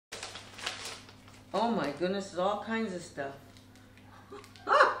Oh my goodness, there's all kinds of stuff.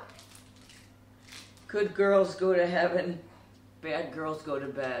 Good girls go to heaven, bad girls go to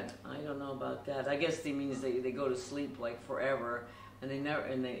bed. I don't know about that. I guess it means they go to sleep like forever, and they never.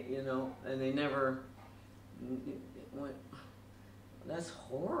 That's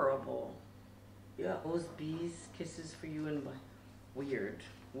horrible. Yeah, those bees, kisses for you and weird,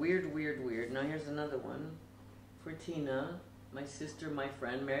 weird, weird, weird. Now here's another one for Tina, my sister, my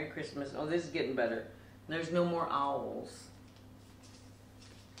friend. Merry Christmas. Oh, this is getting better. There's no more owls.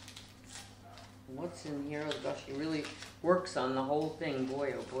 What's in here? Oh gosh, he really works on the whole thing.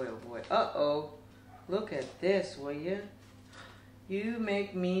 Boy, oh boy, oh boy. Uh-oh. Look at this, will you? You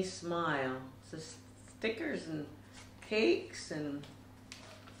make me smile. It's stickers and cakes and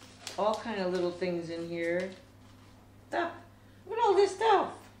all kind of little things in here. Stuff. Look at all this stuff.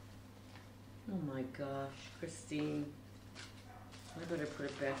 Oh my gosh, Christine. I better put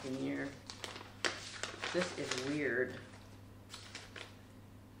it back in here. This is weird.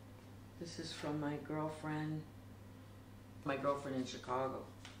 This is from my girlfriend. My girlfriend in Chicago.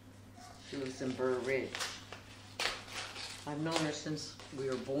 She lives in Burr Ridge. I've known her since we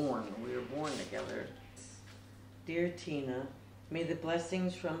were born. We were born together. Dear Tina, may the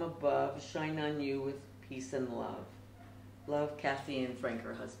blessings from above shine on you with peace and love. Love, Kathy and Frank,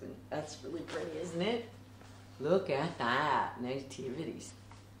 her husband. That's really pretty, isn't it? Look at that. Nativities.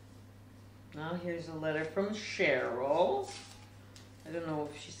 Now here's a letter from Cheryl. I don't know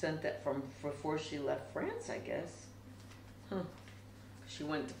if she sent that from before she left France, I guess. Huh. She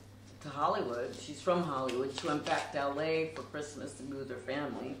went to Hollywood. She's from Hollywood. She went back to LA for Christmas to be with her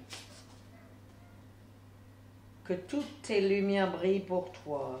family. Que toutes tes lumières brillent pour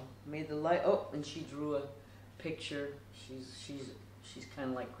toi. May the light. Oh, and she drew a picture. She's kind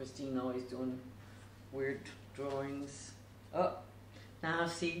of like Christine, always doing weird drawings. Oh, now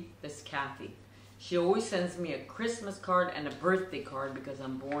see, this is Kathy. She always sends me a Christmas card and a birthday card because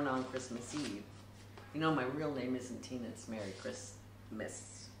I'm born on Christmas Eve. You know, my real name isn't Tina, it's Merry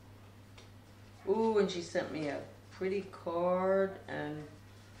Christmas. Ooh, and she sent me a pretty card, and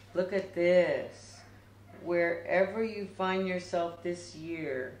look at this. Wherever you find yourself this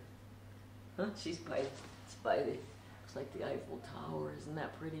year. Huh? She's by the, looks like the Eiffel Tower. Isn't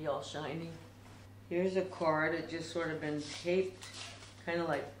that pretty, all shiny? Here's a card. It just sort of been taped, kind of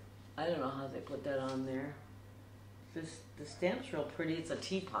like, I don't know how they put that on there. The stamp's real pretty. It's a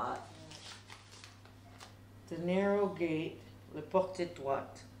teapot. The narrow gate, le porte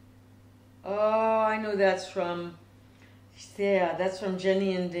étroite. Oh, I know that's from, yeah, that's from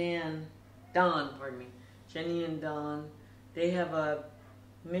Jenny and Don, pardon me. Jenny and Don. They have a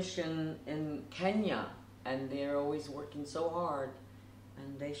mission in Kenya, and they're always working so hard.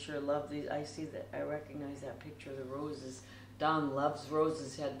 And they sure love these. I see that, I recognize that picture of the roses. Don loves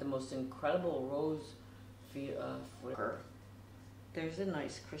roses. Had the most incredible rose for her. There's a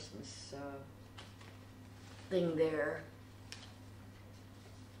nice Christmas thing there.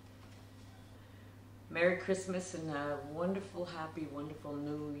 Merry Christmas and a wonderful, happy, wonderful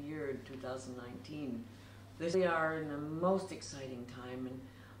new year 2019. We are in the most exciting time, and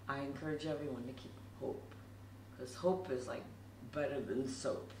I encourage everyone to keep hope, because hope is like better than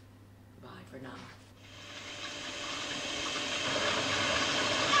soap. Bye for now.